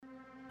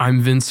I'm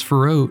Vince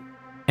Ferrote,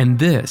 and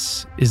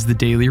this is the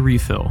Daily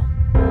Refill.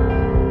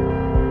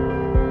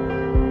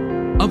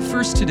 Up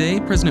first today,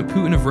 President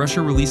Putin of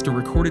Russia released a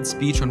recorded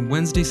speech on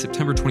Wednesday,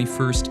 September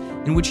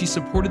 21st, in which he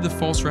supported the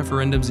false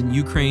referendums in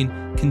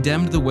Ukraine,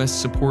 condemned the West's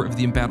support of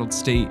the embattled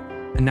state,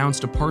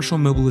 announced a partial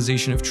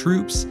mobilization of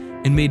troops,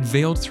 and made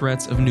veiled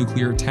threats of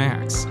nuclear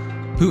attacks.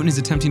 Putin is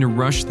attempting to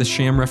rush the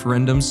sham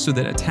referendums so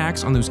that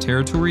attacks on those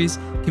territories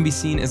can be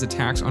seen as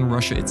attacks on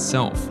Russia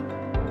itself.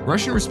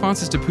 Russian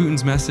responses to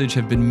Putin's message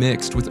have been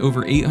mixed, with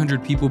over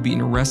 800 people being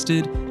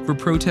arrested for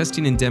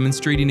protesting and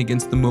demonstrating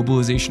against the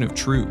mobilization of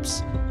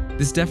troops.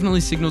 This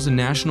definitely signals a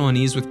national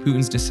unease with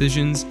Putin's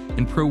decisions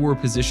and pro-war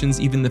positions,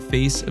 even in the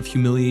face of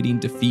humiliating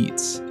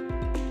defeats.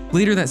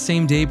 Later that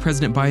same day,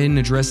 President Biden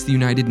addressed the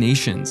United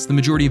Nations. The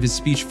majority of his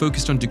speech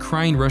focused on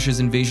decrying Russia's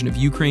invasion of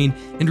Ukraine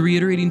and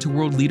reiterating to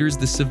world leaders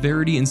the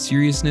severity and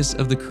seriousness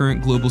of the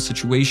current global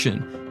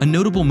situation. A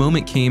notable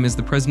moment came as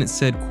the president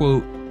said,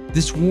 quote,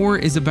 "This war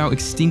is about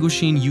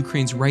extinguishing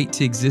Ukraine's right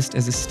to exist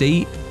as a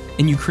state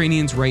and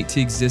Ukrainians' right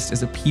to exist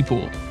as a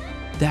people.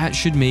 That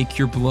should make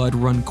your blood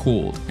run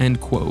cold,"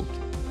 end quote.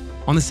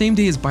 On the same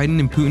day as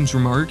Biden and Putin's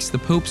remarks, the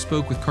Pope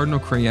spoke with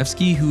Cardinal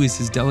Krajewski, who is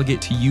his delegate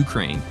to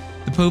Ukraine.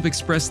 The Pope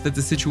expressed that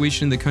the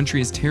situation in the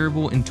country is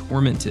terrible and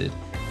tormented.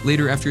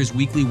 Later, after his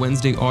weekly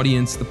Wednesday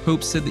audience, the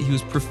Pope said that he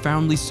was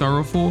profoundly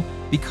sorrowful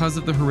because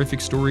of the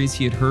horrific stories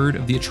he had heard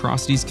of the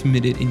atrocities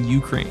committed in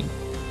Ukraine.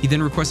 He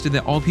then requested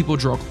that all people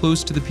draw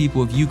close to the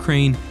people of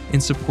Ukraine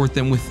and support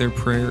them with their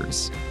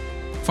prayers.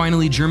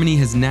 Finally, Germany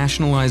has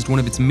nationalized one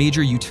of its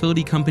major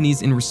utility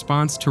companies in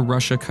response to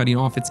Russia cutting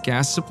off its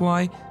gas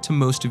supply to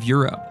most of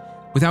Europe.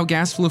 Without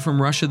gas flow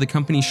from Russia, the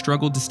company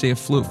struggled to stay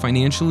afloat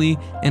financially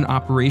and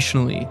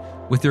operationally.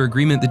 With their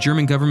agreement, the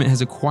German government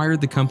has acquired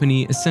the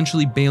company,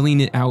 essentially bailing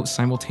it out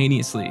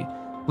simultaneously.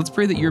 Let's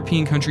pray that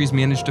European countries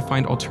manage to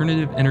find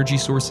alternative energy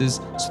sources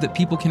so that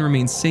people can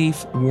remain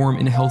safe, warm,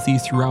 and healthy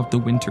throughout the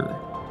winter.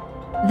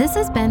 This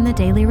has been the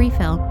Daily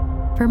Refill.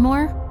 For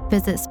more,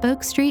 visit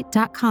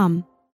spokestreet.com.